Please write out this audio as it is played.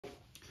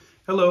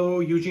Hello,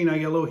 Eugene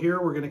Aiello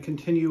here. We're going to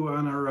continue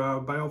on our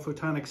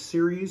biophotonics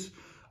series.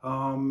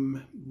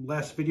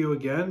 Last video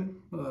again,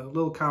 a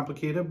little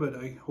complicated, but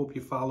I hope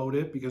you followed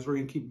it because we're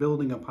going to keep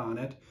building upon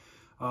it.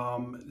 A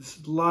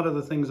lot of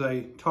the things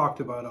I talked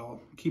about, I'll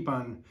keep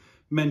on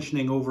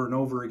mentioning over and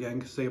over again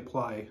because they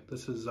apply.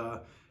 This is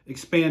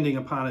expanding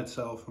upon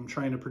itself. I'm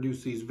trying to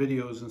produce these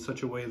videos in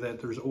such a way that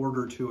there's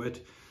order to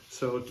it.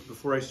 So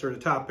before I start a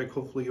topic,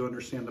 hopefully you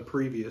understand the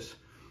previous.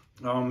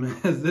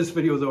 This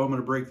video, though, I'm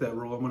going to break that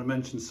rule. I'm going to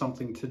mention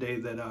something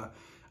today that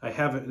I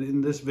haven't, in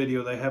this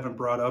video, that I haven't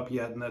brought up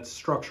yet, and that's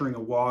structuring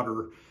of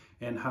water,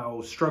 and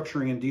how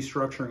structuring and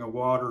destructuring of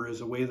water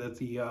is a way that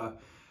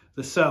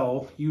the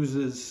cell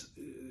uses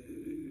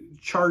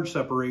charge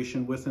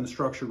separation within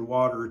structured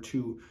water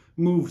to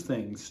move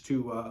things,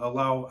 to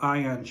allow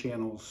ion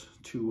channels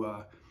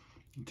to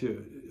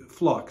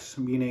flux,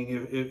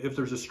 meaning if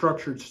there's a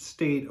structured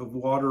state of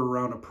water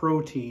around a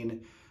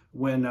protein,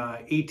 when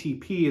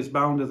ATP is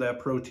bound to that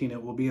protein, it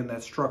will be in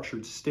that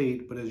structured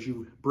state. But as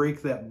you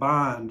break that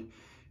bond,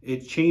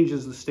 it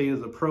changes the state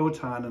of the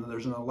proton, and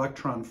there's an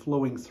electron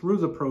flowing through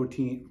the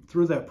protein,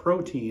 through that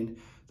protein,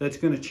 that's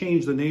going to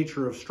change the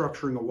nature of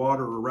structuring of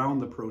water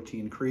around the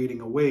protein, creating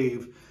a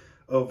wave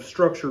of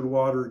structured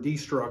water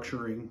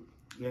destructuring,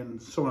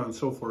 and so on and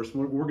so forth. So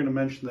we're going to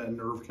mention that in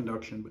nerve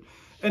conduction. But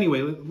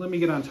anyway, let me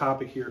get on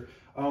topic here.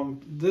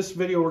 This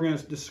video, we're going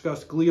to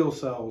discuss glial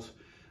cells.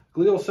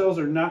 Glial cells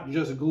are not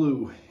just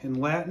glue. In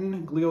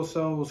Latin,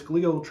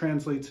 glial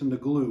translates into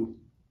glue.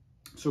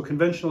 So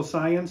conventional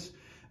science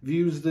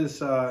views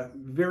this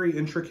very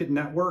intricate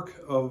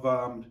network of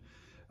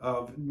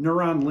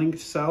neuron-linked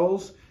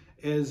cells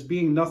as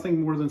being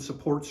nothing more than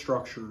support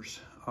structures.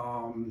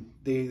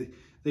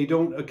 They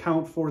don't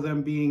account for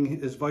them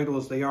being as vital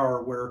as they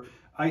are, where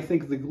I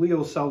think the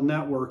glial cell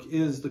network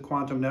is the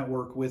quantum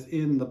network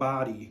within the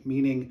body,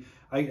 meaning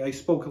I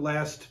spoke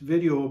last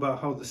video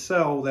about how the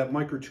cell, that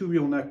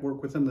microtubule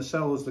network within the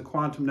cell, is the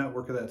quantum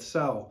network of that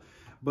cell.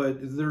 But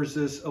there's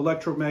this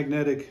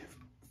electromagnetic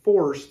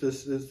force,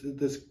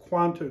 this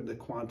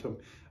quantum,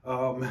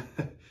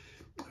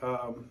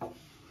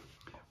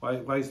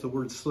 why is the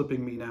word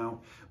slipping me now?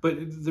 But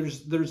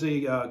there's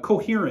a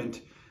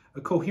coherent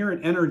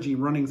energy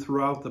running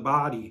throughout the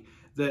body,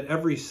 that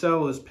every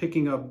cell is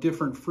picking up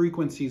different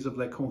frequencies of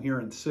that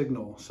coherent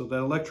signal. So that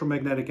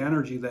electromagnetic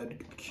energy,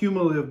 that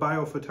cumulative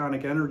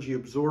biophotonic energy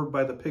absorbed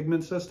by the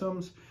pigment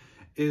systems,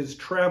 is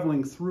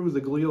traveling through the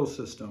glial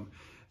system.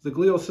 The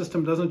glial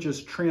system doesn't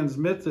just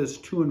transmit this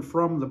to and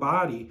from the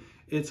body,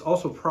 it's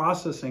also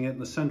processing it in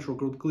the central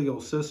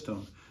glial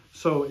system.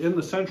 So in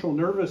the central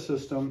nervous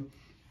system,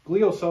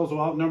 glial cells will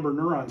outnumber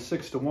neurons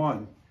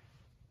 6-to-1.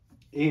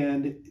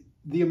 And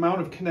the amount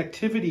of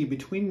connectivity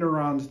between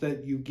neurons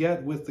that you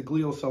get with the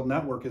glial cell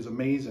network is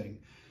amazing.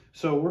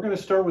 So we're going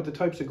to start with the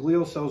types of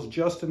glial cells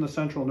just in the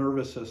central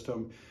nervous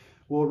system.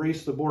 We'll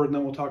erase the board and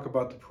then we'll talk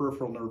about the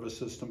peripheral nervous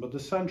system. But the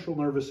central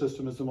nervous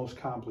system is the most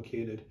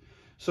complicated.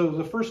 So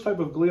the first type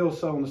of glial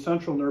cell in the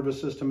central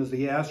nervous system is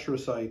the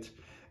astrocytes.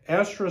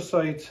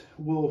 Astrocytes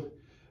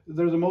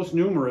they're the most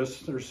numerous.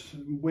 There's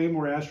way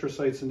more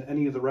astrocytes than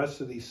any of the rest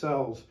of these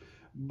cells,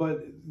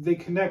 but they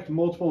connect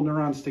multiple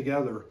neurons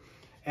together.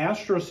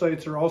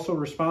 Astrocytes are also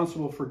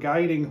responsible for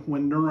guiding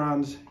when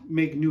neurons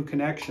make new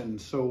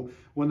connections. So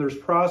when there's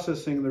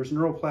processing, there's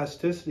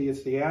neuroplasticity,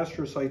 it's the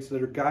astrocytes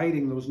that are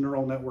guiding those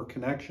neural network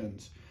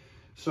connections.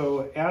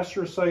 So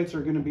astrocytes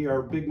are going to be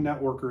our big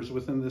networkers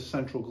within this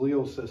central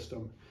glial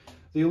system.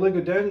 The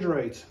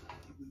oligodendrites,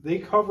 they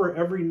cover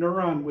every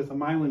neuron with a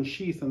myelin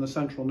sheath in the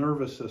central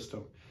nervous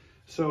system.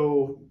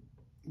 So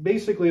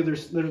basically they're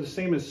the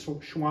same as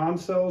Schwann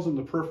cells in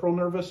the peripheral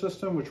nervous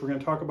system, which we're going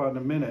to talk about in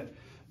a minute.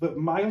 But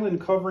myelin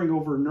covering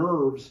over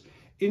nerves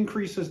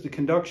increases the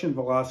conduction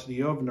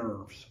velocity of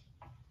nerves.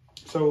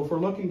 So if we're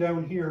looking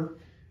down here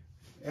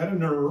at a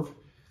nerve,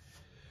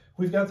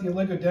 we've got the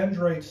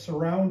oligodendrites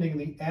surrounding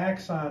the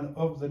axon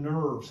of the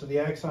nerve. So the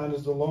axon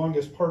is the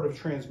longest part of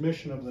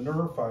transmission of the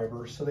nerve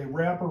fibers. So they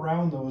wrap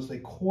around those,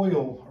 they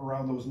coil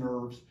around those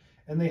nerves,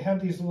 and they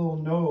have these little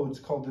nodes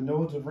called the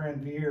nodes of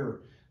Ranvier.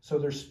 So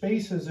there's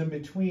spaces in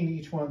between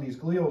each one of these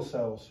glial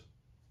cells.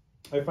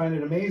 I find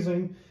it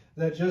amazing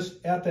that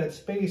just at that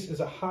space is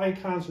a high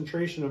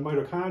concentration of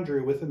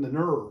mitochondria within the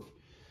nerve.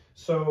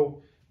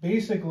 So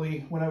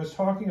basically, when I was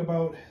talking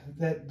about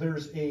that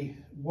there's a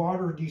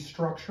water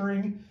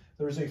destructuring,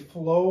 there's a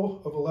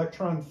flow of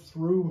electron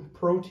through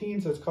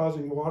proteins that's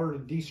causing water to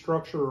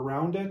destructure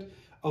around it,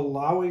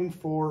 allowing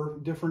for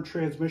different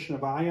transmission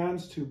of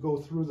ions to go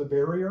through the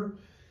barrier.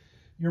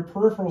 Your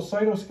peripheral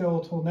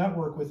cytoskeletal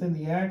network within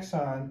the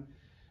axon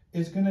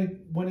is going to,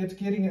 when it's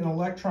getting an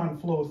electron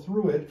flow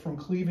through it from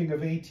cleaving of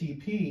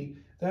ATP,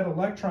 that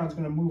electron is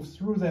going to move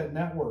through that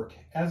network.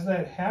 As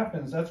that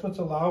happens, that's what's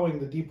allowing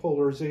the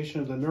depolarization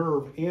of the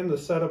nerve and the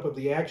setup of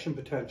the action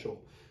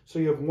potential. So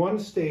you have one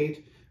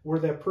state where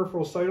that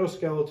peripheral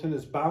cytoskeleton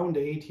is bound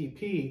to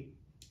ATP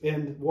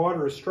and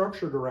water is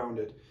structured around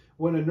it.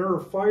 When a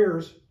nerve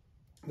fires,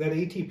 that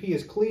ATP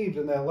is cleaved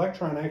and that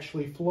electron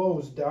actually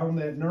flows down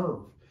that nerve.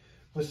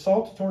 With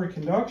saltatory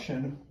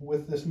conduction,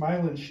 with this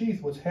myelin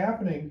sheath, what's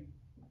happening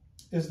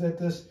is that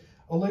this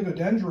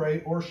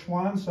oligodendrite or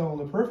Schwann cell in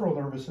the peripheral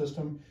nervous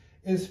system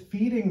is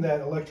feeding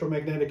that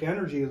electromagnetic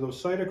energy to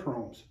those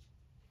cytochromes.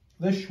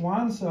 This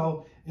Schwann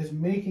cell is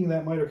making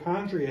that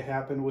mitochondria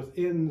happen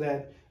within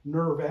that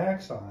nerve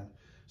axon.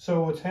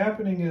 So what's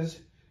happening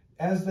is,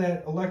 as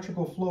that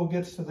electrical flow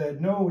gets to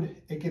that node,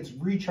 it gets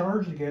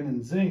recharged again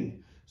and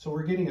zing. So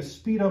we're getting a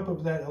speed up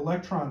of that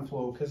electron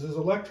flow, because as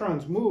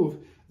electrons move,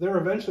 they're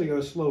eventually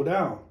going to slow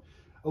down.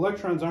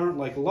 Electrons aren't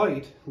like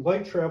light.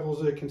 Light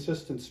travels at a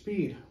consistent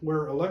speed,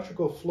 where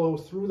electrical flow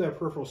through that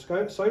peripheral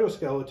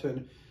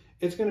cytoskeleton,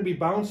 it's going to be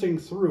bouncing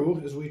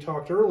through, as we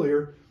talked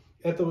earlier,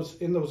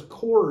 in those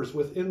cores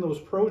within those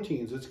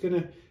proteins. It's going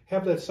to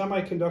have that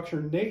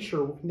semiconductor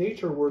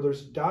nature where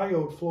there's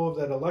diode flow of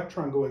that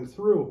electron going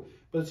through,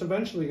 but it's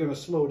eventually going to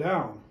slow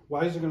down.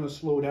 Why is it going to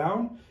slow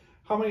down?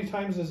 How many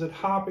times is it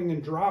hopping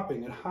and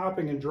dropping and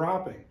hopping and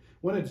dropping?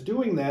 When it's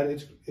doing that,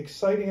 it's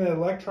exciting an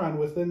electron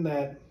within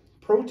that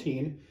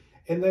protein,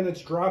 and then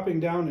it's dropping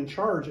down in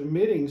charge,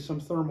 emitting some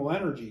thermal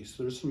energy.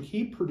 So there's some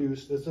heat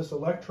produced as this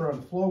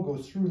electron flow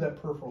goes through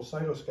that peripheral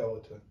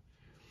cytoskeleton.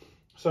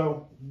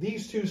 So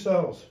these two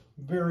cells,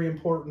 very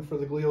important for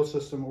the glial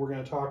system we're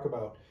going to talk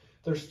about.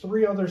 There's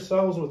 3 other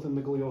cells within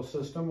the glial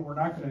system. We're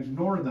not going to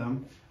ignore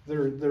them.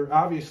 They're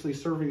obviously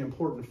serving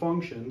important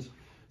functions.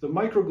 The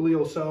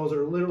microglial cells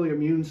are literally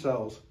immune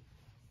cells.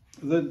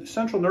 The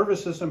central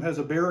nervous system has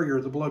a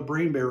barrier, the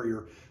blood-brain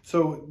barrier.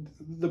 So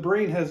the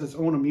brain has its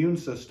own immune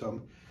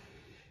system.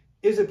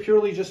 Is it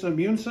purely just an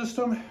immune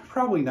system?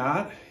 Probably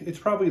not. It's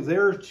probably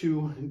there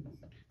to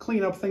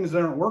clean up things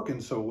that aren't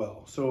working so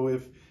well. So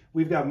if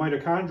we've got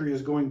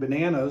mitochondria going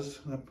bananas,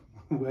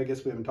 I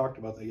guess we haven't talked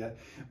about that yet.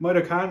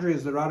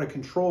 Mitochondria that are out of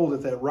control,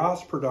 that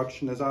ROS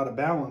production is out of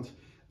balance.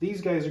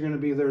 These guys are going to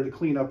be there to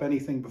clean up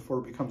anything before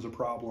it becomes a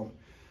problem.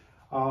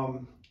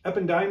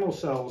 Ependymal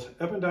cells.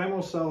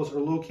 Ependymal cells are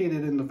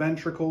located in the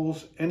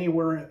ventricles,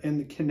 anywhere in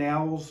the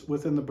canals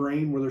within the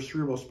brain where there's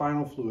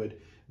cerebrospinal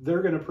fluid.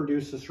 They're going to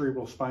produce the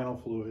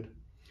cerebrospinal fluid.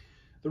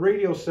 The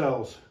radial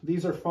cells,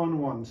 these are fun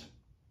ones.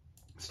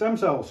 Stem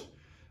cells.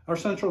 Our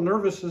central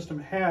nervous system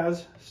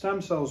has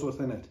stem cells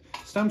within it.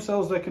 Stem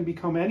cells that can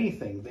become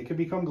anything. They can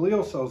become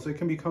glial cells. They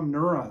can become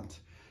neurons.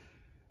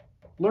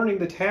 Learning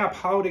to tap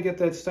how to get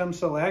that stem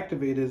cell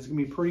activated is going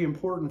to be pretty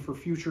important for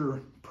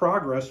future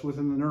progress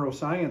within the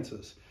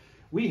neurosciences.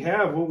 We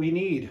have what we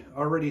need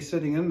already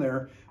sitting in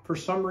there. For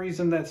some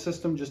reason, that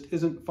system just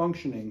isn't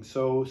functioning.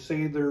 So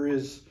say there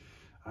is,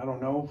 I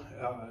don't know,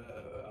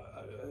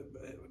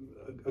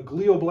 a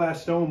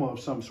glioblastoma of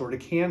some sort, a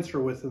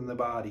cancer within the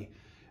body.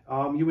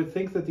 You would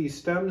think that these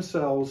stem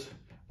cells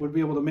would be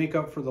able to make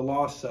up for the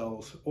lost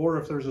cells, or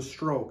if there's a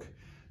stroke.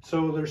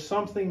 So there's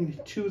something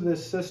to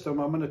this system.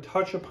 I'm going to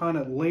touch upon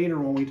it later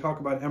when we talk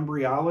about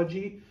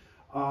embryology.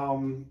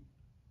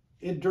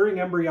 During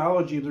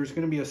embryology, there's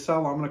going to be a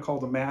cell I'm going to call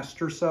the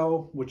master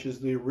cell, which is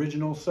the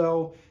original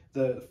cell,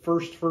 the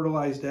first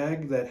fertilized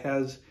egg that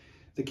has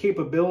the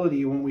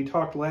capability, when we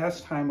talked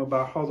last time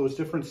about how those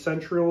different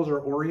centrioles are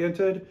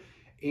oriented,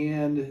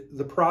 and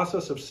the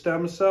process of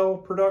stem cell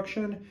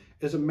production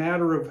is a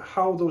matter of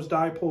how those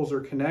dipoles are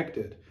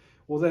connected.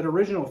 Well, that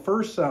original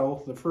first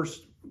cell, the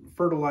first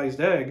fertilized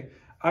egg,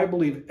 I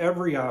believe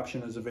every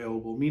option is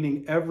available,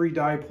 meaning every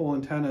dipole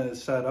antenna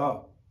is set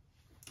up.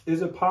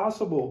 Is it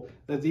possible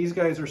that these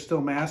guys are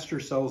still master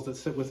cells that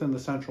sit within the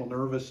central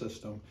nervous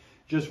system,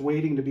 just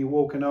waiting to be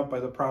woken up by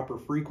the proper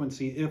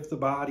frequency if the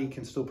body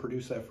can still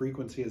produce that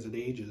frequency as it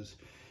ages?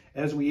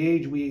 As we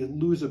age, we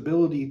lose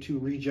ability to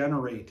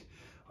regenerate.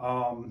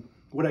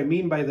 What I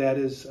mean by that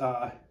is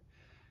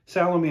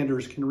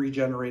salamanders can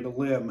regenerate a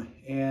limb,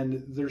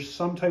 and there's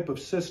some type of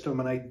system,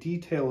 and I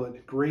detail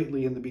it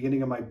greatly in the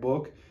beginning of my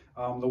book,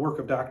 the work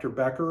of Dr.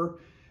 Becker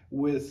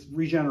with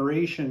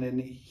regeneration, and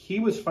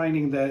he was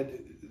finding that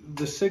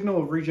the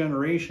signal of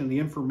regeneration, the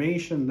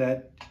information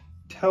that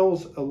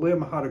tells a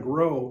limb how to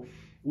grow,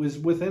 was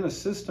within a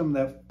system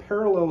that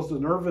parallels the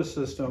nervous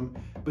system,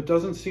 but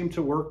doesn't seem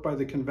to work by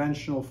the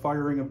conventional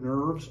firing of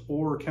nerves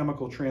or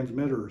chemical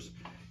transmitters.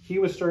 He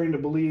was starting to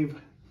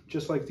believe,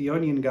 just like the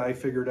onion guy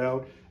figured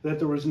out, that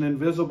there was an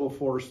invisible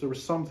force, there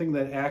was something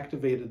that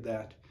activated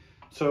that.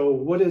 So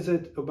what is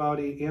it about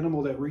an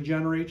animal that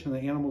regenerates and the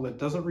animal that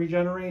doesn't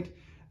regenerate?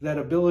 That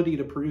ability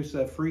to produce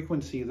that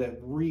frequency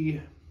that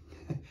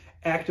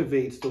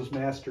reactivates those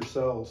master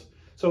cells.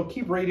 So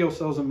keep radial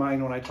cells in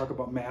mind when I talk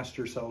about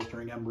master cells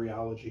during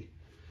embryology.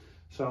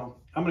 So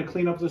I'm going to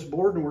clean up this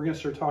board and we're going to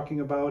start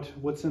talking about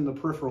what's in the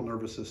peripheral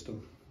nervous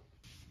system.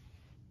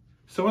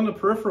 So in the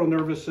peripheral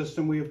nervous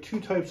system, we have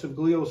 2 types of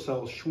glial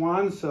cells.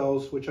 Schwann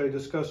cells, which I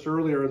discussed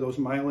earlier, are those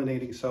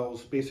myelinating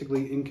cells,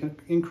 basically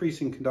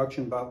increasing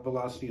conduction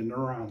velocity of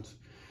neurons.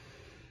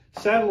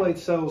 Satellite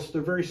cells,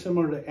 they're very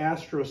similar to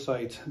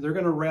astrocytes. They're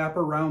going to wrap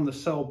around the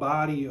cell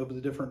body of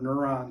the different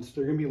neurons.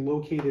 They're going to be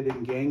located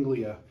in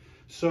ganglia.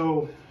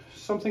 So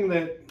something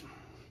that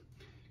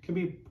can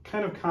be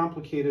kind of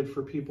complicated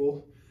for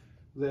people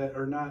that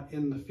are not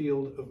in the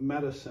field of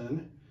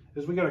medicine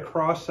is we got a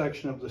cross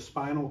section of the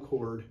spinal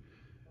cord.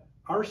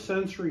 our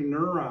sensory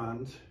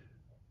neurons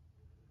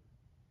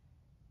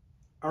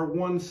are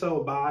one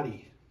cell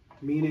body,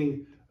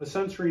 meaning a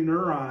sensory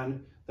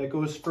neuron that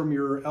goes from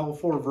your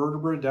L4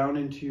 vertebra down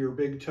into your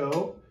big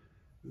toe,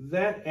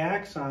 that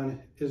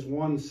axon is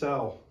one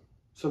cell.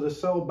 So the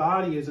cell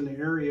body is an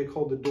area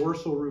called the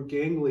dorsal root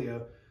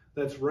ganglia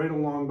that's right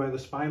along by the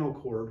spinal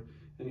cord.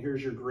 And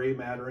here's your gray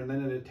matter, and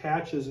then it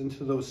attaches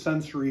into those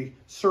sensory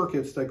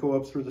circuits that go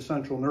up through the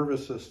central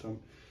nervous system.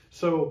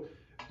 So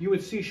you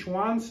would see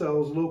Schwann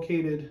cells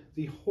located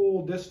the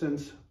whole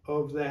distance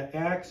of that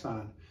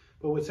axon.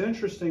 But what's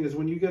interesting is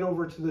when you get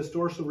over to this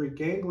dorsal root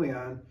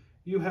ganglion,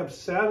 you have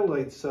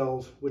satellite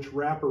cells which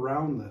wrap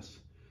around this.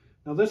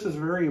 Now this is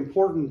very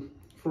important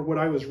for what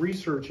I was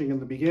researching in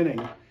the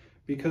beginning,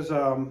 because,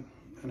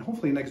 and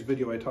hopefully next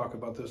video I talk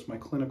about this, my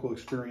clinical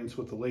experience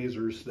with the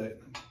lasers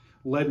that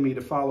led me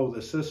to follow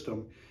the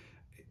system.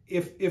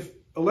 If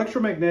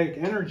electromagnetic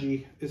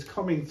energy is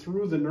coming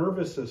through the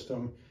nervous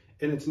system,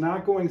 and it's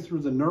not going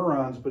through the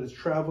neurons, but it's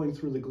traveling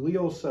through the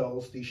glial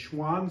cells, these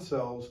Schwann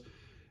cells,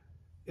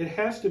 it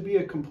has to be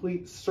a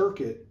complete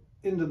circuit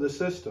into the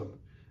system.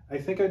 I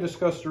think I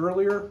discussed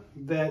earlier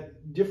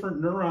that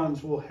different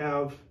neurons will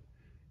have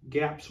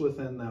gaps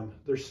within them.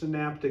 There's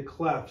synaptic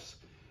clefts.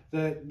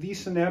 That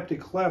these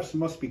synaptic clefts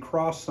must be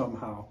crossed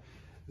somehow.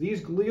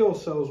 These glial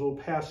cells will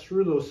pass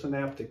through those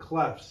synaptic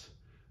clefts.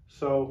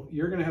 So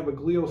you're going to have a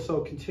glial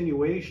cell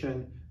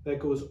continuation that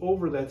goes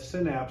over that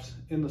synapse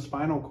in the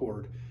spinal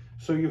cord.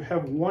 So you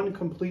have one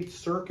complete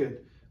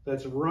circuit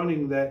that's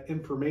running that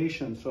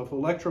information. So if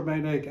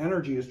electromagnetic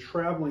energy is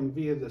traveling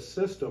via the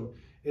system,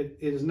 it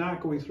is not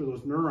going through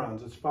those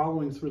neurons. It's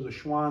following through the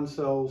Schwann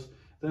cells,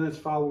 then it's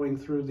following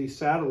through the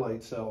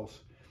satellite cells.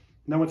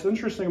 Now what's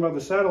interesting about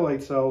the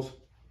satellite cells,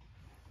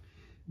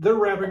 they're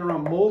wrapping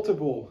around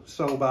multiple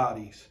cell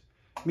bodies,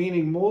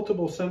 meaning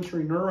multiple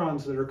sensory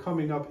neurons that are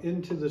coming up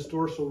into this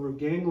dorsal root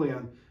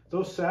ganglion.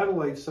 Those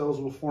satellite cells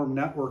will form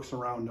networks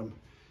around them.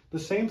 The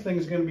same thing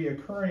is going to be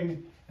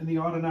occurring in the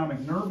autonomic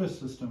nervous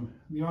system.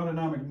 In the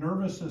autonomic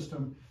nervous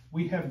system,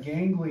 we have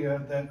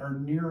ganglia that are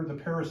near the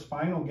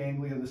paraspinal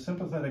ganglia, the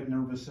sympathetic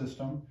nervous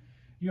system.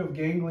 You have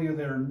ganglia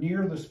that are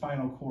near the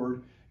spinal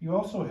cord. You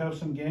also have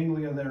some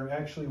ganglia that are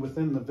actually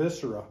within the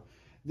viscera.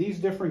 These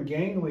different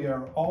ganglia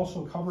are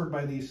also covered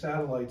by these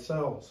satellite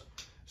cells.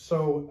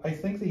 So I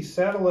think these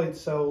satellite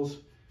cells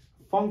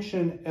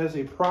function as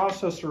a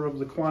processor of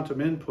the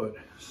quantum input.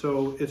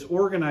 So it's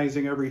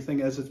organizing everything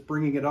as it's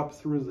bringing it up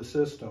through the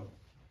system.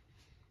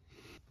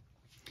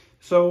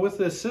 So with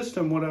this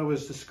system, what I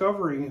was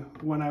discovering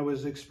when I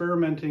was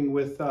experimenting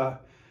with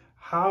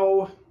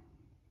how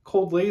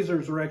cold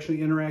lasers were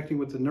actually interacting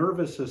with the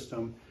nervous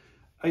system,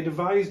 I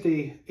devised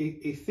a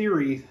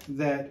theory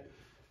that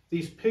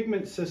these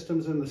pigment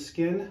systems in the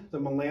skin, the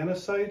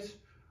melanocytes,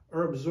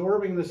 are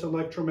absorbing this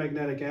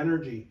electromagnetic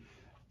energy.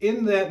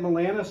 In that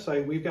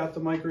melanocyte, we've got the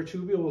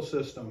microtubule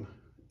system.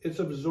 It's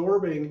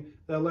absorbing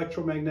the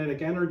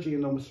electromagnetic energy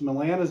in those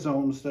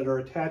melanosomes that are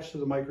attached to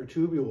the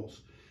microtubules.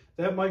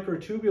 That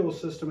microtubule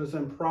system is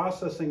then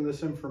processing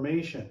this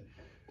information.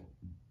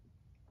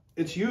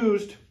 It's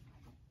used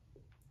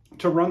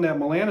to run that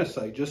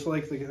melanocyte, just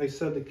like I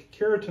said, the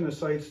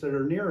keratinocytes that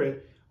are near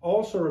it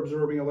also are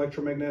absorbing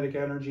electromagnetic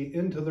energy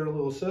into their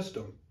little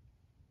system.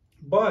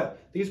 But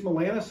these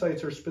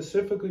melanocytes are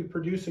specifically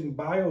producing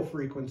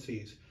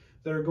biofrequencies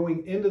that are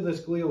going into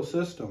this glial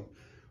system.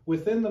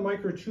 Within the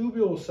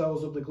microtubule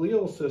cells of the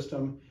glial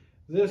system,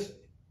 this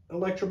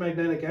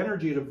electromagnetic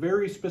energy at a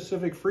very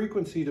specific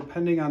frequency,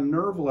 depending on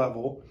nerve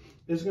level,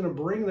 is going to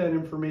bring that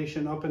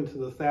information up into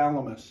the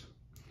thalamus.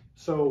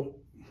 So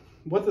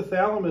what the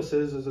thalamus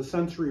is a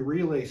sensory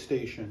relay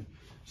station.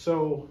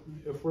 So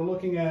if we're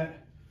looking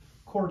at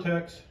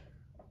cortex,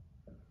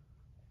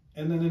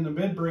 and then in the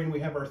midbrain we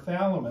have our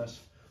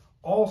thalamus,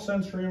 all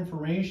sensory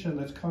information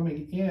that's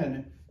coming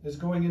in is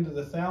going into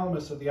the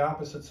thalamus of the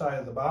opposite side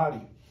of the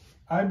body.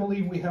 I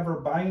believe we have our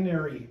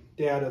binary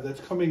data that's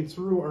coming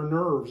through our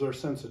nerves, our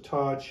sense of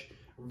touch,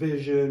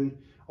 vision,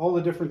 all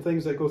the different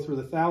things that go through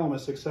the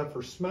thalamus except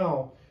for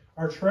smell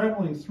are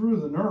traveling through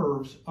the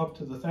nerves up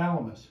to the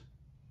thalamus.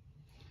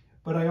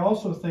 But I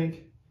also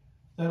think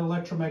that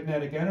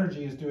electromagnetic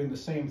energy is doing the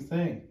same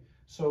thing.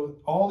 So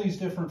all these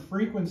different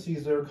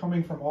frequencies that are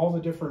coming from all the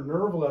different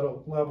nerve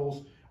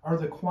levels are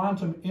the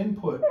quantum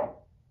input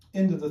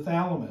into the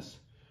thalamus.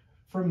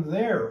 From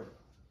there,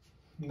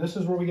 and this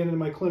is where we get into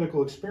my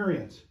clinical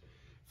experience,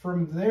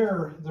 from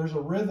there, there's a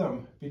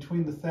rhythm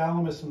between the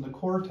thalamus and the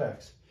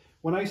cortex.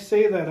 When I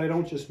say that, I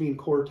don't just mean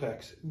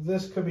cortex.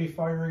 This could be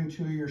firing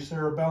to your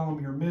cerebellum,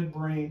 your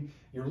midbrain,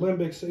 your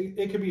limbic.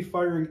 It could be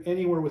firing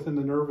anywhere within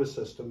the nervous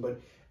system, but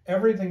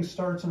everything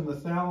starts in the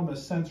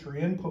thalamus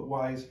sensory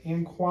input-wise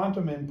and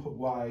quantum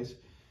input-wise,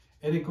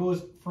 and it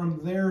goes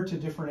from there to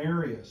different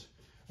areas.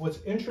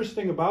 What's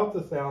interesting about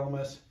the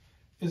thalamus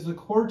is the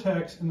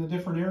cortex and the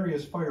different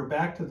areas fire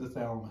back to the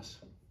thalamus.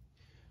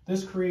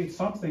 This creates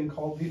something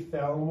called the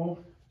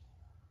thalamocortical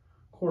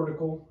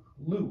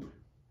loop.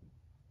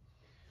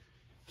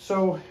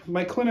 So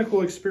my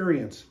clinical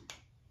experience,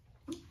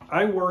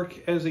 I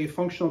work as a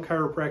functional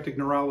chiropractic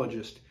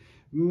neurologist,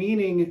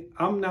 meaning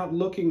I'm not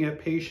looking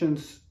at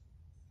patients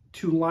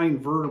to line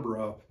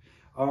vertebra up.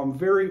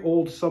 Very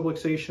old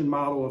subluxation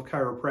model of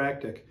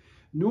chiropractic.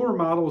 Newer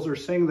models are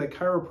saying that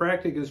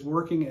chiropractic is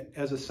working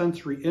as a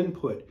sensory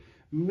input,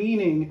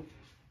 meaning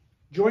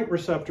joint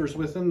receptors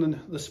within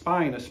the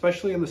spine,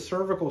 especially in the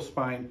cervical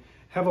spine,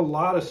 have a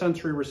lot of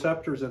sensory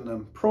receptors in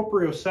them.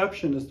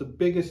 Proprioception is the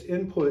biggest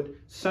input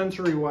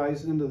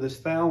sensory-wise into this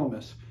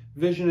thalamus.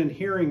 Vision and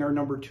hearing are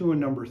number 2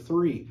 and number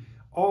 3.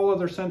 All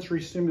other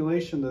sensory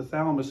stimulation, the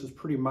thalamus is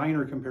pretty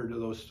minor compared to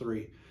those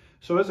 3.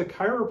 So as a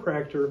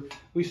chiropractor,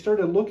 we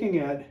started looking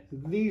at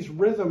these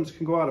rhythms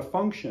can go out of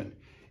function.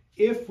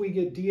 If we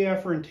get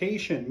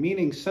deafferentation,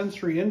 meaning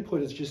sensory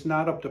input is just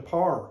not up to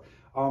par.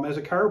 As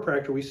a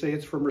chiropractor, we say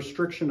it's from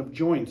restriction of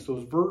joints.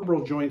 Those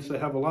vertebral joints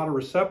that have a lot of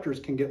receptors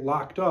can get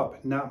locked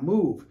up, not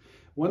move.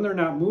 When they're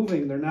not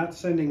moving, they're not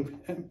sending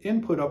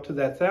input up to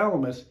that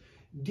thalamus,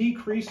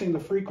 decreasing the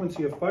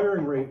frequency of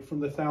firing rate from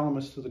the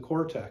thalamus to the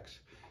cortex,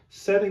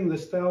 setting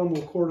this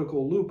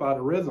thalamocortical loop out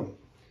of rhythm.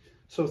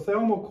 So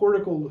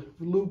thalamocortical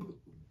loop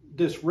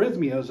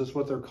dysrhythmias is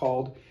what they're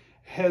called,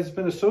 has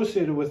been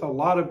associated with a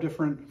lot of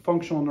different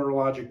functional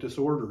neurologic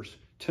disorders.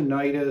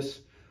 Tinnitus,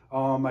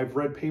 I've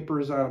read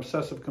papers on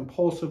obsessive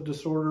compulsive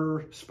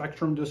disorder,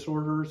 spectrum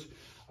disorders,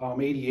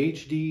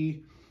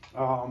 ADHD,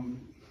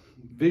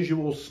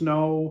 visual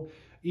snow,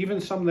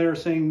 even some that are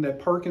saying that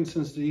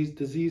Parkinson's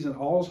disease and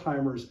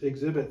Alzheimer's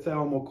exhibit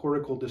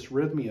thalamocortical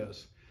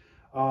dysrhythmias.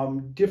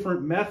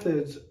 Different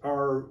methods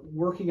are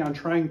working on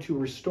trying to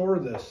restore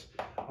this.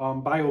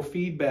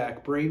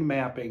 Biofeedback, brain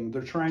mapping,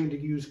 they're trying to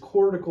use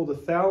cortical to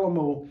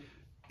thalamo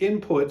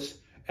inputs,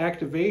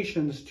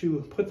 activations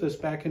to put this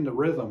back into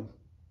rhythm.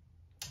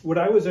 What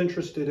I was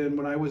interested in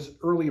when I was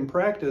early in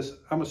practice,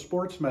 I'm a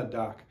sports med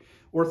doc.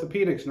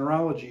 Orthopedics,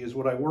 neurology is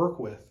what I work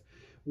with.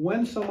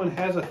 When someone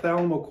has a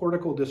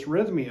thalamocortical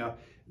dysrhythmia,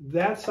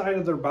 that side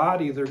of their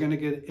body, they're going to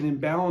get an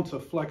imbalance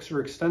of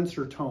flexor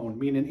extensor tone,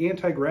 meaning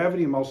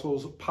anti-gravity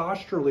muscles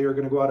posturally are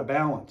going to go out of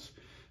balance.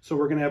 So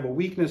we're going to have a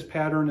weakness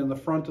pattern in the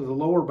front of the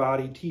lower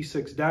body,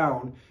 T6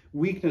 down,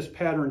 weakness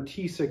pattern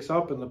T6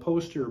 up in the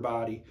posterior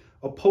body.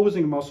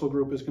 Opposing muscle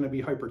group is going to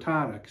be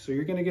hypertonic. So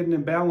you're going to get an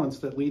imbalance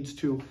that leads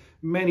to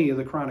many of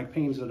the chronic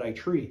pains that I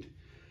treat.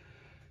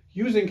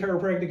 Using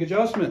chiropractic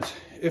adjustments,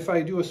 if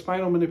I do a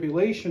spinal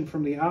manipulation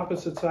from the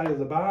opposite side of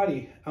the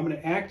body, I'm going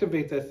to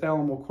activate that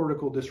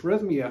thalamocortical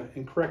dysrhythmia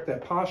and correct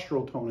that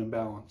postural tone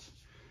imbalance.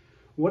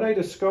 What I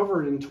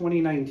discovered in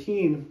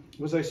 2019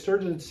 was I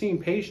started seeing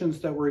patients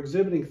that were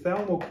exhibiting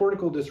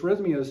thalamocortical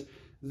dysrhythmias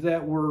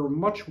that were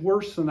much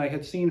worse than I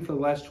had seen for the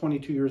last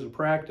 22 years of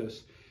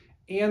practice.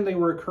 And they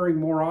were occurring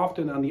more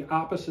often on the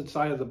opposite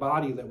side of the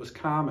body that was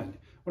common.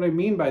 What I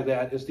mean by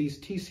that is these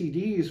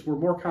TCDs were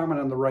more common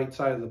on the right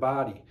side of the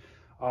body.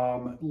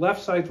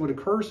 Left sides would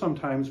occur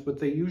sometimes, but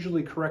they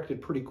usually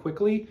corrected pretty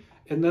quickly,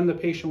 and then the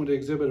patient would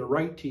exhibit a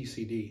right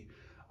TCD.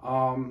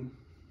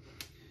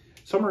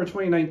 Summer of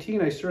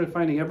 2019, I started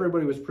finding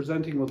everybody was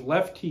presenting with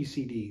left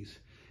TCDs,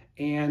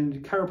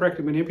 and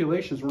chiropractic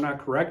manipulations were not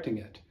correcting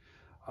it.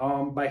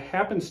 By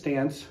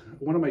happenstance,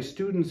 one of my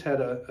students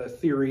had a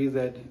theory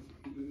that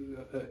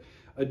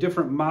a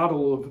different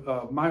model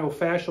of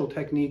myofascial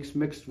techniques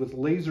mixed with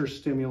laser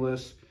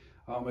stimulus.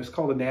 It's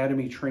called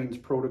Anatomy Trains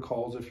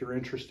Protocols if you're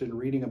interested in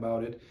reading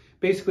about it.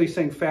 Basically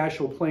saying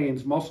fascial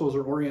planes, muscles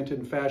are oriented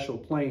in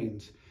fascial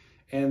planes.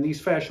 And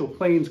these fascial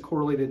planes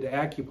correlated to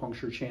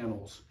acupuncture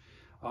channels.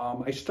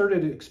 I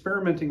started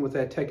experimenting with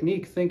that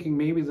technique thinking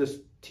maybe this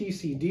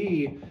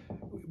TCD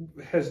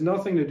has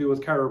nothing to do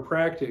with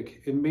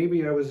chiropractic, and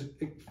maybe I was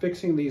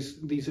fixing these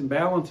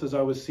imbalances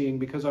I was seeing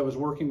because I was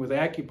working with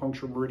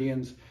acupuncture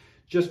meridians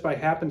just by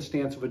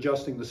happenstance of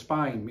adjusting the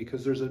spine,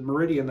 because there's a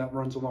meridian that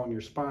runs along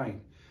your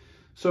spine.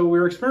 So we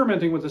were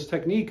experimenting with this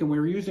technique and we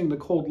were using the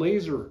cold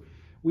laser.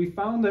 We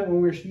found that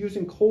when we were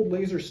using cold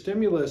laser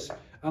stimulus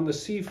on the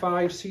C5,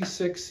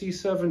 C6,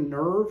 C7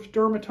 nerve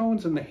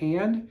dermatones in the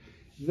hand,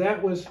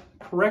 that was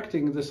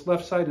correcting this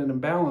left-sided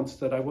imbalance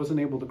that I wasn't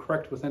able to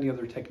correct with any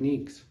other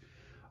techniques.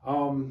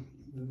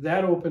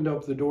 That opened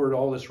up the door to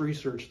all this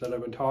research that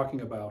I've been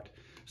talking about.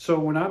 So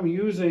when I'm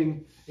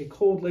using a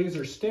cold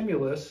laser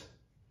stimulus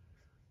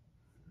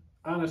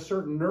on a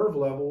certain nerve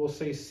level, we'll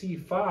say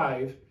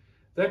C5,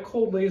 that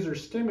cold laser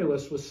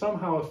stimulus was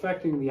somehow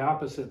affecting the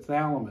opposite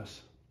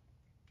thalamus.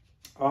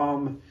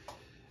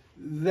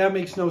 That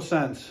makes no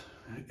sense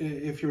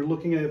if you're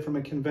looking at it from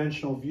a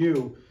conventional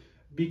view,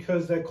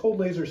 because that cold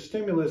laser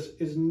stimulus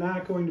is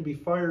not going to be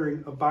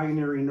firing a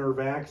binary nerve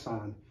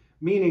axon,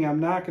 meaning I'm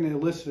not going to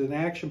elicit an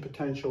action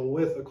potential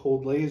with a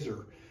cold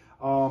laser.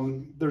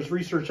 There's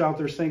research out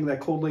there saying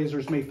that cold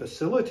lasers may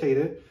facilitate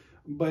it,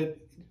 but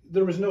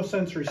there was no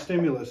sensory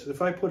stimulus.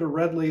 If I put a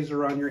red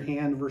laser on your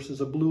hand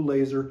versus a blue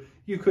laser,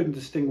 you couldn't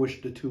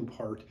distinguish the two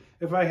apart.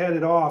 If I had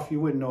it off, you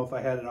wouldn't know if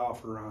I had it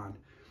off or on.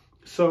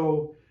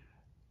 So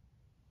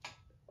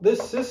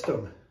this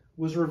system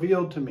was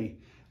revealed to me.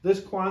 This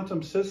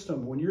quantum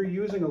system, when you're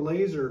using a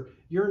laser,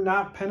 you're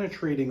not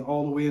penetrating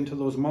all the way into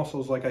those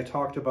muscles like I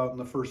talked about in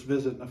the first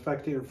visit and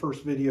affecting your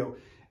first video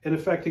and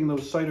affecting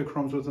those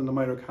cytochromes within the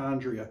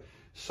mitochondria.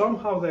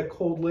 Somehow that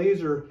cold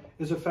laser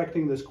is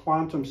affecting this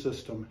quantum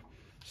system.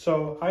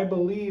 So I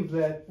believe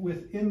that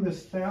within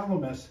this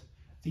thalamus,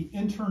 the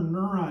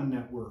interneuron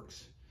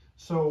networks.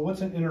 So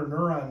what's an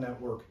interneuron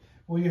network?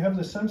 Well, you have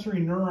the sensory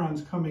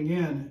neurons coming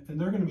in, and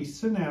they're going to be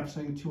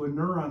synapsing to a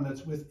neuron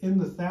that's within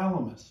the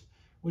thalamus,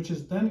 which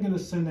is then going to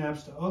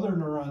synapse to other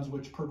neurons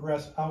which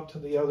progress out to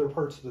the other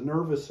parts of the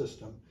nervous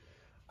system.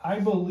 I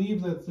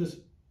believe that this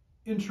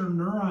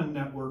interneuron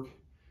network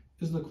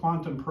is the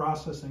quantum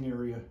processing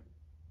area.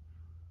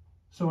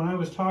 So when I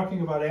was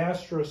talking about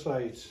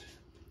astrocytes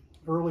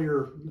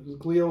earlier,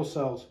 glial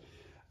cells,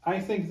 I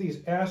think these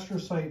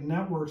astrocyte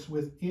networks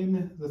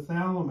within the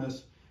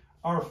thalamus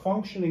are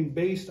functioning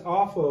based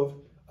off of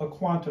a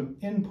quantum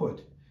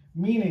input,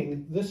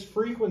 meaning this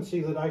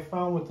frequency that I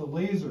found with the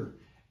laser,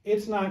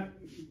 it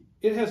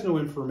has no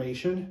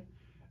information.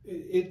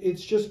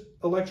 It's just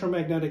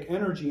electromagnetic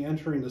energy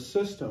entering the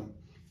system.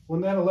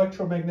 When that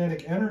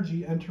electromagnetic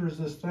energy enters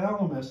this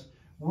thalamus,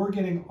 we're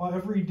getting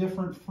every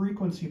different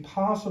frequency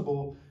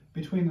possible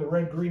between the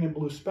red, green, and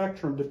blue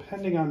spectrum,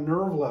 depending on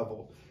nerve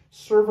level.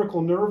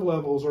 Cervical nerve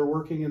levels are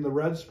working in the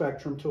red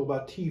spectrum till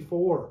about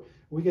T4.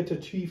 We get to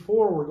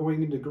T4, we're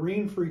going into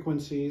green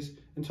frequencies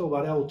until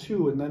about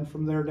L2, and then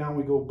from there down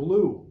we go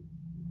blue.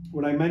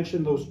 When I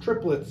mentioned those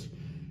triplets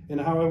and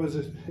how I was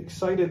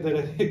excited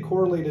that it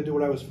correlated to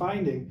what I was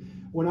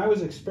finding, when I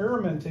was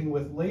experimenting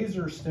with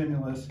laser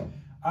stimulus,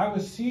 I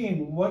was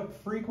seeing what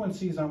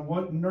frequencies on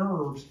what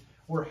nerves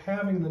were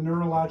having the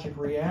neurologic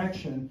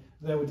reaction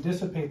that would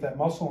dissipate that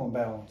muscle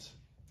imbalance.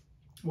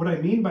 What I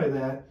mean by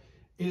that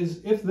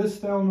is if this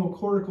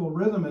thalamocortical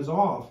rhythm is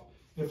off,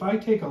 if I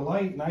take a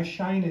light and I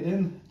shine it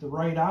in the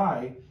right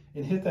eye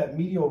and hit that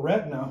medial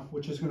retina,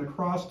 which is going to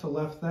cross to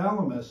left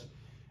thalamus,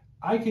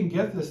 I can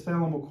get this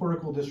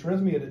thalamocortical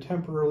dysrhythmia to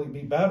temporarily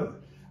be better.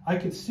 I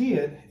could see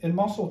it in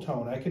muscle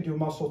tone. I could do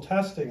muscle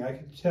testing. I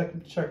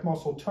could check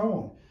muscle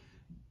tone.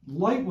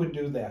 Light would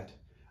do that.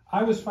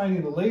 I was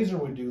finding the laser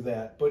would do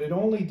that, but it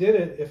only did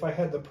it if I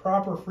had the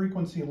proper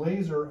frequency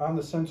laser on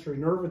the sensory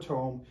nerve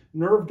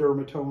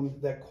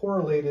dermatome that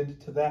correlated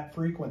to that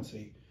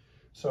frequency.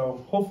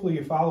 So hopefully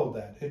you followed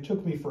that. It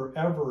took me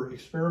forever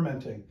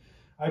experimenting.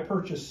 I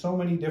purchased so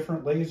many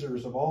different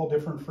lasers of all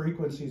different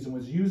frequencies and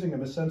was using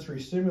them as sensory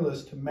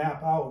stimulus to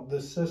map out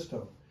this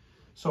system.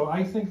 So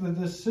I think that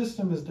this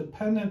system is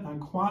dependent on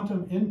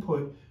quantum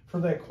input for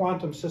that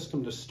quantum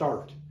system to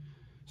start.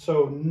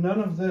 So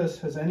none of this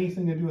has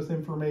anything to do with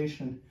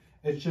information.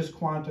 It's just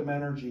quantum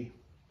energy.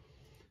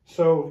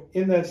 So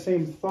in that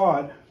same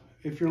thought,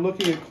 if you're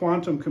looking at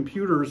quantum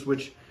computers,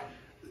 which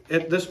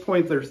at this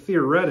point they're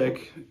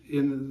theoretic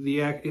in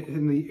the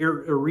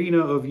arena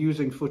of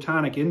using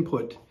photonic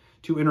input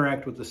to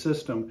interact with the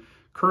system.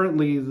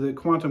 Currently, the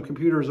quantum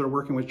computers are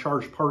working with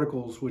charged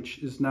particles, which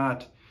is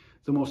not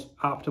the most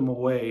optimal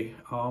way.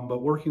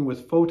 But working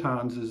with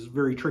photons is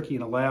very tricky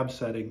in a lab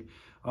setting.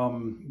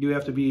 You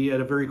have to be at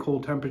a very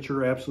cold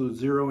temperature, absolute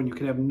zero, and you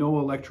can have no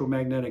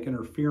electromagnetic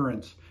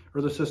interference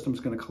or the system's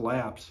going to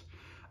collapse.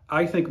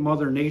 I think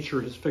Mother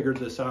Nature has figured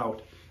this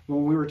out.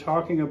 When we were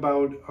talking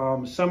about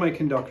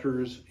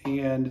semiconductors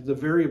and the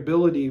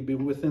variability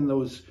within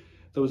those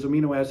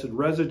amino acid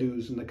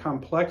residues and the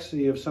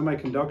complexity of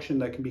semiconduction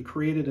that can be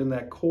created in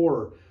that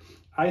core,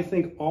 I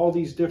think all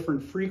these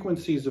different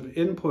frequencies of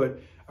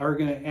input are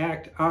going to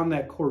act on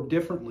that core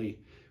differently.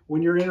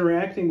 When you're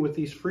interacting with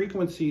these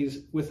frequencies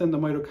within the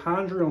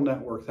mitochondrial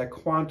network, that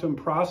quantum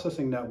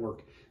processing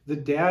network, the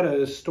data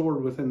is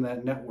stored within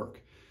that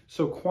network.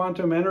 So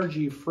quantum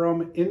energy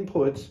from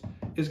inputs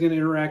is going to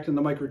interact in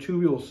the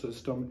microtubule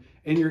system,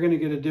 and you're going to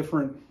get a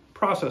different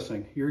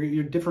processing.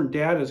 Your different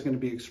data is going to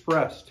be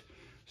expressed.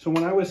 So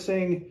when I was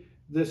saying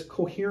this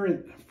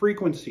coherent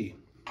frequency,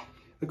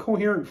 the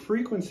coherent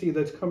frequency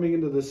that's coming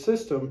into the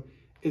system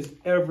is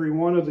every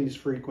one of these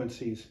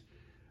frequencies.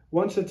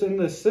 Once it's in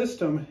the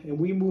system and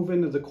we move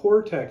into the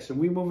cortex and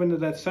we move into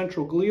that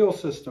central glial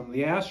system,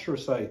 the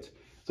astrocytes,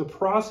 the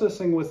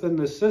processing within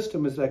the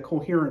system is that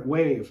coherent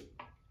wave.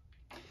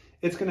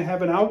 It's going to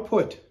have an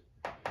output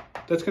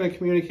that's going to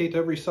communicate to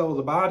every cell of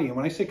the body. And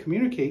when I say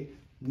communicate,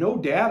 no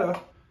data.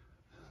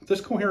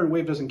 This coherent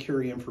wave doesn't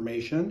carry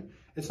information.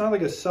 It's not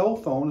like a cell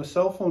phone. A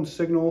cell phone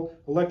signal,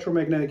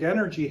 electromagnetic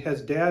energy,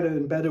 has data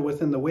embedded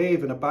within the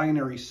wave in a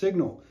binary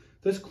signal.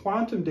 This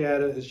quantum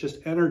data is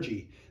just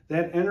energy.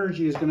 That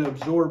energy is going to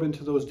absorb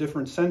into those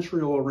different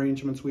sensorial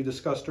arrangements we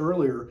discussed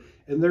earlier,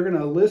 and they're going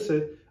to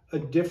elicit a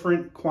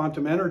different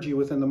quantum energy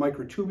within the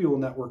microtubule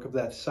network of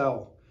that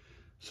cell.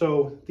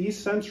 So these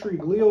sensory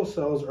glial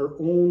cells are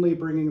only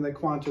bringing the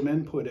quantum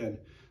input in.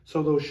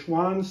 So those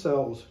Schwann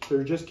cells,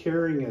 they're just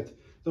carrying it.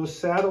 Those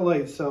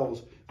satellite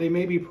cells, they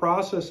may be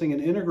processing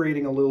and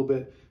integrating a little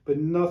bit, but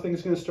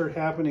nothing's going to start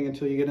happening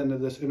until you get into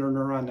this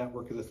interneuron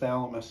network of the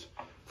thalamus.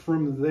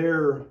 From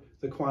there,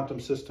 the quantum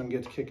system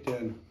gets kicked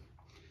in.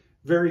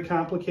 Very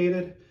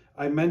complicated.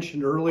 I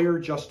mentioned earlier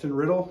Justin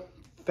Riddle,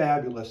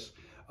 fabulous.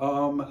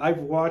 I've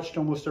watched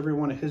almost every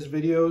one of his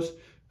videos.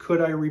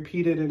 Could I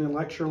repeat it in a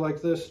lecture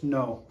like this?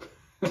 No.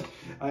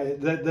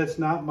 That's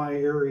not my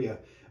area.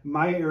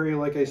 My area,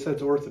 like I said,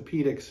 is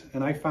orthopedics,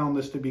 and I found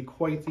this to be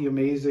quite the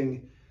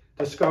amazing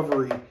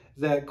discovery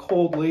that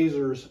cold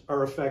lasers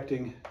are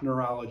affecting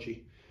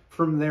neurology.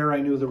 From there, I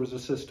knew there was a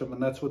system,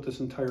 and that's what this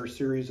entire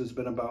series has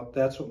been about.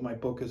 That's what my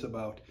book is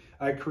about.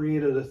 I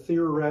created a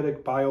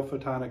theoretic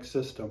biophotonic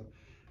system.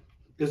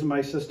 Is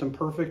my system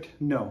perfect?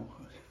 No.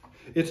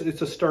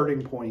 It's a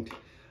starting point.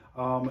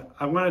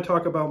 I want to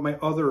talk about my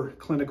other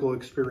clinical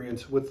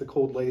experience with the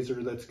cold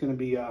laser. That's going to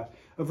be a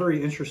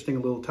very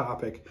interesting little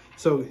topic.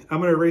 So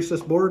I'm going to erase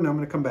this board and I'm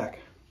going to come back.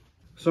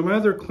 So my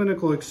other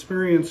clinical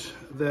experience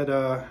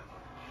that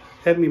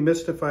had me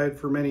mystified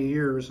for many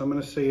years, I'm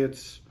going to say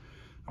it's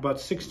about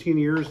 16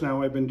 years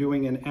now, I've been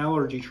doing an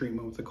allergy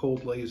treatment with the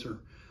cold laser.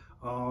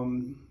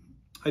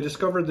 I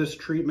discovered this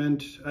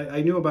treatment,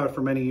 I knew about it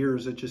for many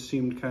years. It just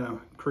seemed kind of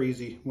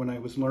crazy when I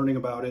was learning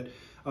about it.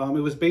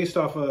 It was based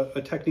off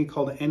a technique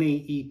called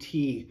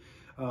NAET,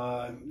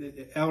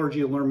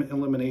 allergy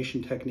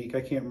elimination technique.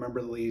 I can't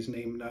remember the lady's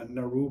name,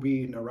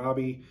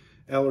 Narabi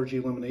allergy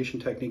elimination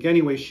technique.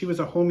 Anyway, she was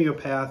a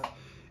homeopath,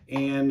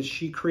 and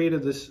she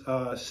created this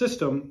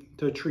system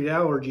to treat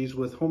allergies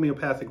with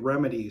homeopathic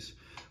remedies.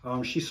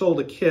 She sold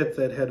a kit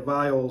that had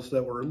vials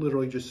that were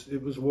literally just,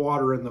 it was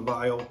water in the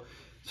vial.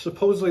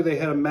 Supposedly they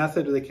had a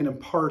method they can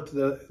impart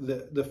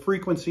the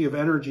frequency of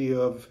energy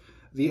of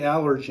the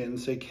allergen,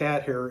 say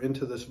cat hair,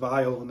 into this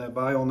vial, and that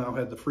vial now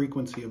had the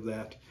frequency of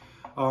that.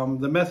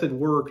 The method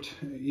worked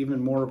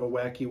even more of a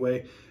wacky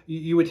way.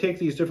 You would take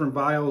these different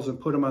vials and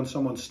put them on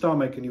someone's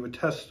stomach, and you would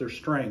test their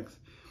strength.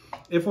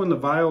 If when the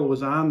vial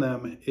was on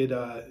them, it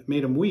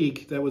made them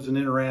weak, that was an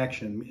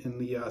interaction. And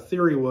the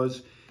theory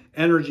was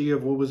energy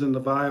of what was in the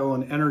vial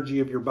and energy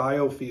of your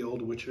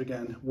biofield, which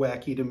again,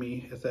 wacky to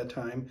me at that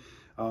time,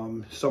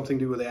 something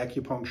to do with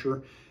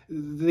acupuncture.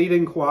 They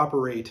didn't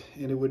cooperate,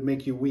 and it would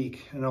make you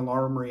weak, an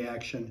alarm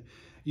reaction.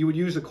 You would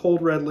use a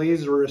cold red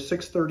laser, a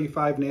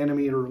 635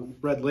 nanometer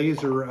red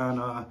laser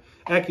on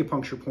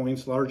acupuncture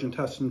points, large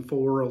intestine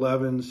 4,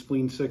 11,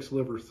 spleen 6,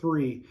 liver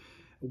 3,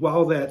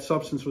 while that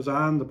substance was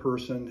on the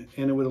person,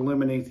 and it would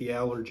eliminate the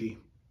allergy.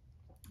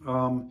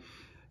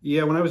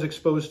 Yeah, when I was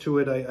exposed to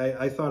it,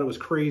 I thought it was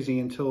crazy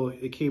until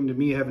it came to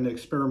me having to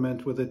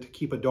experiment with it to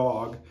keep a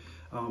dog.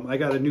 I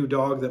got a new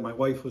dog that my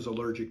wife was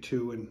allergic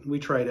to, and we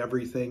tried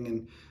everything.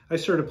 And I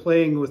started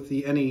playing with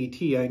the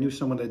NAET. I knew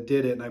someone that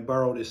did it, and I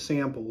borrowed his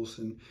samples.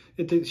 And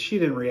she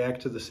didn't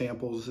react to the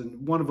samples,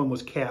 and one of them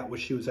was cat,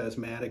 which she was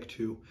asthmatic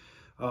to.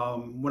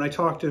 When I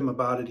talked to him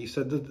about it, he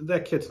said,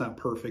 that kit's not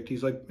perfect.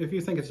 He's like, if you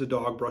think it's a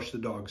dog, brush the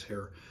dog's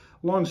hair.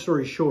 Long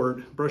story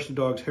short, brushed the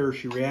dog's hair,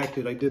 she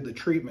reacted. I did the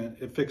treatment,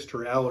 it fixed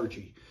her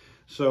allergy.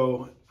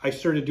 So I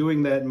started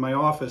doing that in my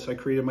office. I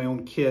created my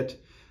own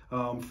kit,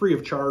 free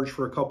of charge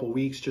for a couple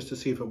weeks just to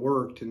see if it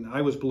worked. And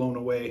I was blown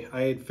away.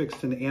 I had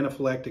fixed an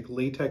anaphylactic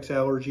latex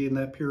allergy in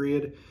that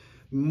period,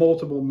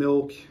 multiple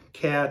milk,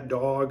 cat,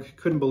 dog,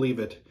 couldn't believe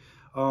it.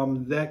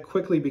 That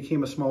quickly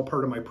became a small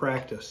part of my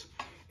practice.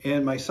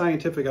 And my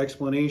scientific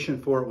explanation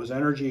for it was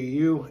energy of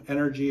you,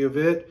 energy of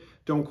it,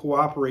 don't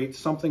cooperate.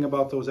 Something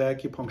about those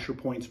acupuncture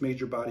points made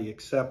your body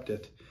accept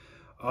it.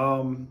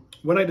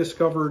 When I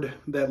discovered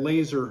that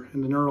laser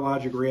and the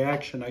neurologic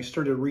reaction, I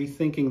started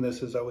rethinking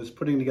this as I was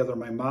putting together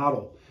my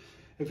model.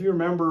 If you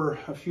remember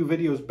a few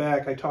videos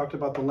back, I talked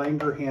about the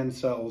Langerhans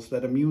cells,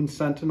 that immune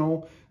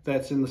sentinel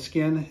that's in the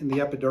skin, in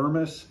the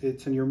epidermis.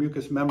 It's in your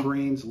mucous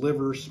membranes,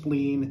 liver,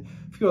 spleen,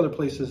 a few other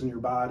places in your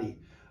body.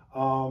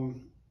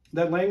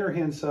 That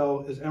Langerhans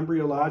cell is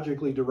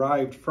embryologically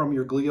derived from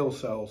your glial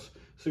cells.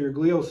 So your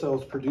glial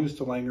cells produce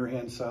the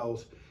Langerhans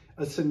cells.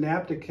 A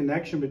synaptic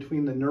connection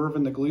between the nerve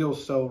and the glial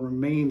cell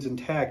remains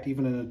intact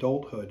even in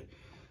adulthood.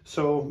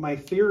 So my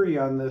theory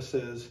on this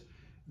is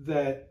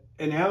that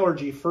an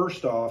allergy,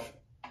 first off,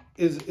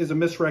 is a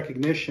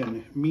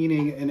misrecognition,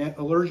 meaning an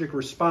allergic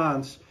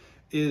response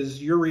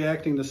is you're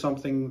reacting to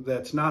something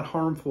that's not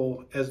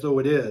harmful as though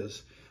it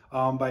is,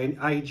 by an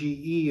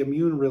IgE,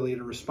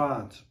 immune-related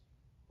response.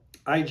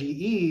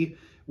 IgE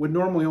would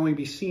normally only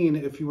be seen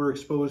if you were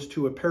exposed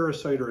to a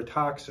parasite or a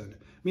toxin,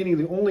 meaning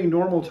the only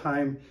normal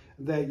time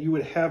that you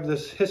would have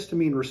this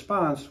histamine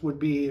response would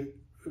be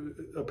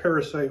a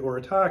parasite or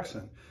a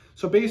toxin.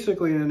 So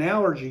basically in an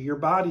allergy, your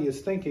body is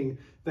thinking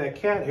that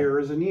cat hair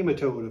is a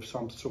nematode of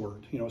some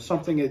sort, you know,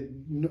 something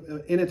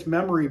in its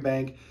memory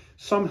bank,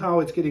 somehow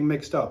it's getting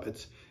mixed up.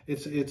 It's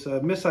a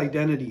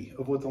misidentity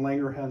of what the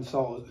Langerhans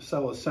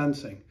cell is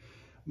sensing.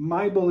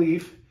 My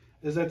belief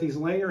is that these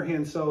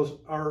Langerhans cells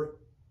are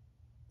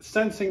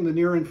sensing the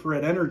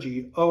near-infrared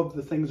energy of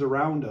the things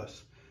around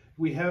us.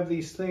 We have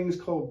these things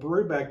called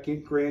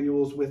Brubeck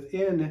granules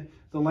within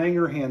the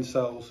Langerhans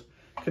cells.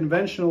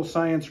 Conventional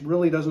science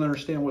really doesn't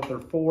understand what they're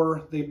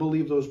for. They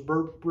believe those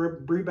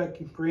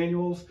Brubeck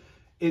granules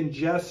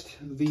ingest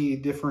the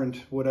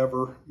different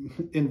whatever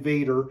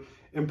invader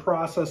and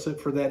process it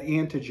for that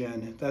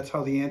antigen. That's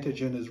how the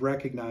antigen is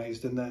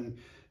recognized and then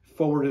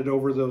forwarded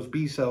over those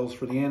B cells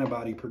for the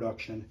antibody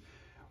production.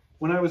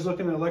 When I was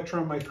looking at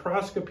electron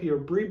microscopy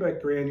of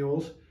Brebeck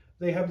granules,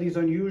 they have these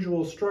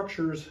unusual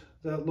structures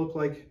that look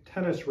like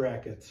tennis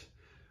rackets.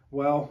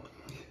 Well,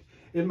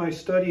 in my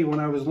study, when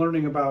I was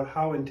learning about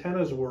how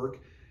antennas work,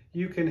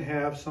 you can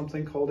have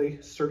something called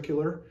a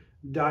circular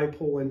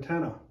dipole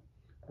antenna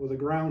with a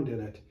ground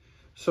in it.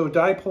 So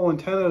dipole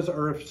antennas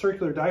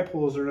circular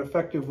dipoles are an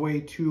effective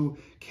way to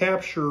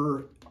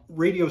capture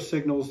radio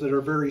signals that are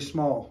very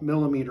small,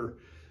 millimeter.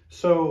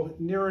 So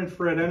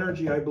near-infrared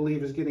energy, I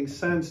believe, is getting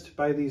sensed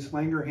by these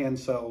Langerhans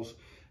cells.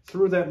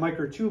 Through that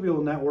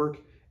microtubule network,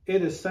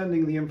 it is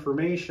sending the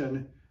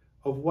information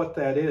of what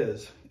that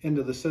is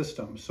into the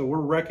system. So we're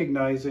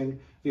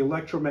recognizing the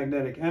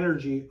electromagnetic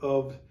energy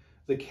of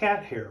the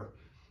cat hair.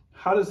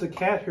 How does the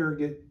cat hair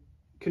get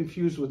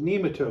confused with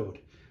nematode?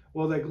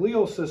 Well, that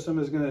glial system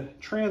is going to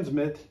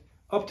transmit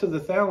up to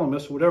the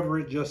thalamus whatever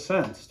it just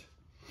sensed.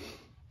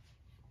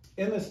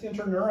 In this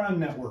interneuron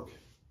network,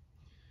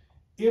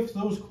 if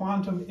those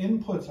quantum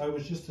inputs I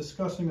was just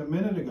discussing a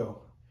minute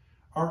ago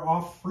are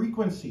off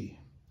frequency,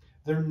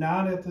 they're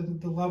not at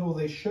the level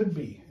they should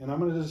be. And I'm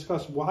going to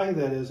discuss why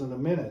that is in a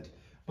minute.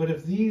 But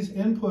if these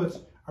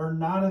inputs are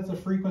not at the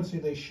frequency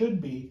they should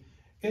be,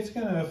 it's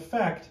going to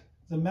affect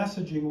the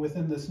messaging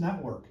within this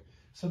network.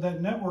 So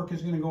that network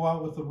is going to go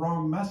out with the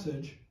wrong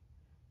message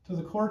to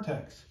the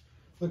cortex.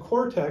 The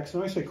cortex,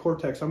 when I say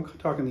cortex, I'm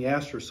talking the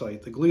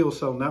astrocyte, the glial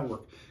cell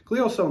network.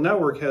 Glial cell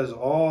network has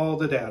all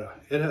the data.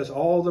 It has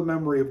all the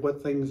memory of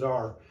what things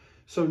are.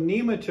 So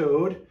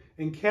nematode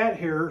and cat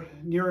hair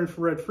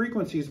near-infrared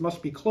frequencies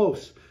must be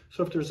close.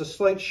 So if there's a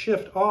slight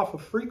shift off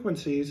of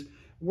frequencies,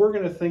 we're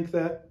going to think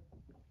that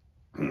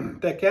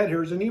that cat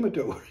hair is a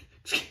nematode.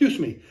 Excuse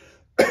me.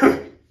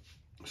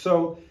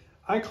 So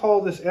I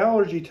call this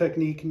allergy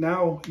technique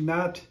now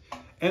not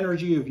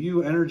energy of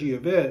you, energy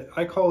of it.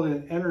 I call it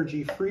an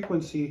energy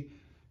frequency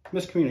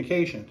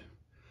miscommunication.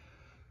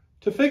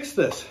 To fix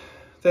this,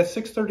 that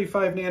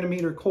 635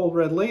 nanometer cold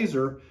red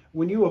laser,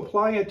 when you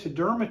apply it to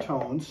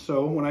dermatones,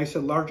 so when I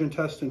said large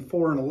intestine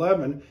 4 and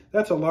 11,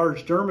 that's a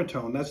large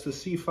dermatone. That's the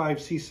C5,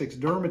 C6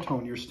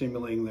 dermatone you're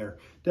stimulating there.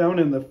 Down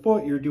in the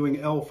foot, you're doing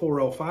L4,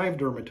 L5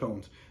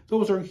 dermatones.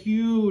 Those are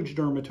huge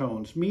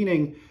dermatones,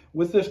 meaning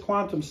with this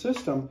quantum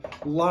system,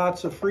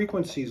 lots of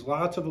frequencies,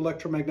 lots of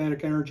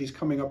electromagnetic energies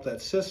coming up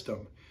that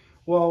system.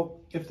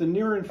 Well, if the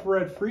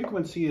near-infrared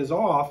frequency is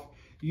off,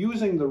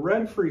 using the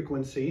red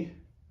frequency,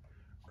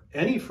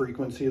 any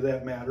frequency of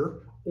that matter,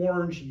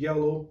 orange,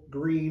 yellow,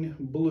 green,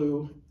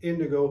 blue,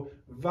 indigo,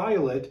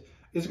 violet,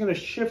 is going to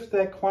shift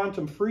that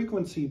quantum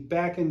frequency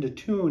back into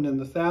tune in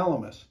the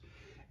thalamus.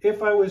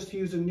 If I was to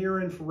use a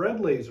near-infrared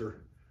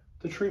laser,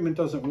 the treatment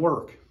doesn't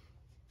work.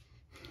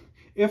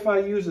 If I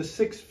use a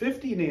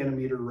 650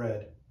 nanometer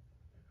red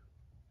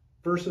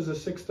versus a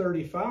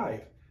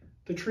 635,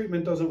 the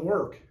treatment doesn't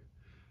work.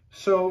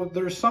 So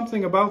there's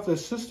something about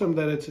this system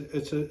that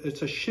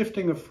it's a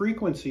shifting of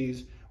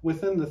frequencies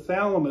within the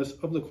thalamus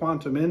of the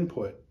quantum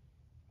input.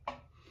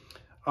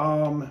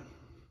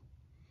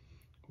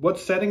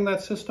 What's setting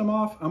that system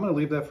off? I'm going to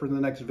leave that for the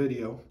next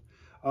video.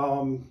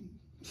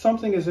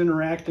 Something is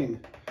interacting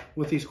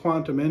with these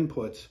quantum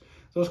inputs.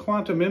 Those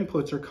quantum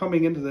inputs are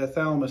coming into that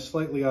thalamus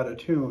slightly out of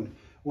tune.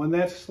 When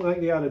that's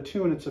slightly out of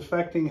tune, it's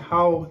affecting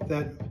how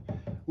that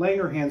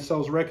Langerhans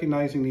cell's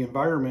recognizing the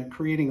environment,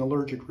 creating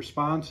allergic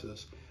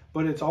responses.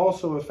 But it's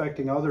also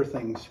affecting other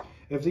things.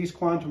 If these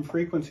quantum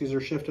frequencies are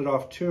shifted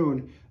off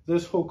tune,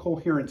 this whole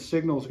coherent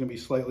signal is going to be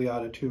slightly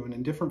out of tune,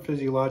 and different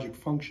physiologic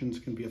functions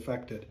can be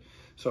affected.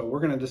 So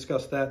we're going to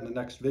discuss that in the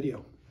next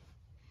video.